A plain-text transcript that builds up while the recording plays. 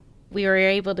we were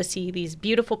able to see these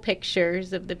beautiful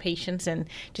pictures of the patients, and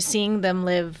just seeing them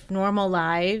live normal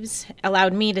lives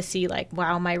allowed me to see like,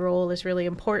 wow, my role is really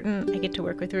important. I get to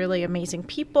work with really amazing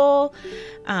people,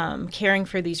 caring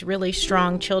for these really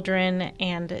strong children.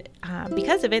 And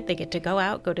because of it, they get to go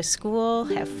out, go to school,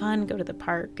 have fun, go to the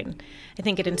park. And I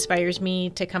think it inspires me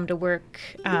to come to work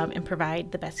and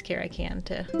provide the best care I can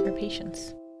to our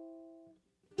patients.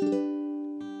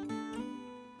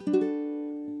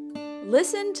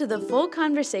 Listen to the full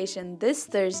conversation this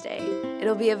Thursday.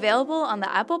 It'll be available on the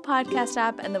Apple Podcast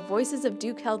app and the Voices of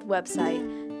Duke Health website,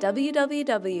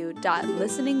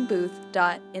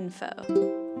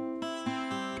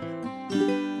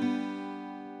 www.listeningbooth.info.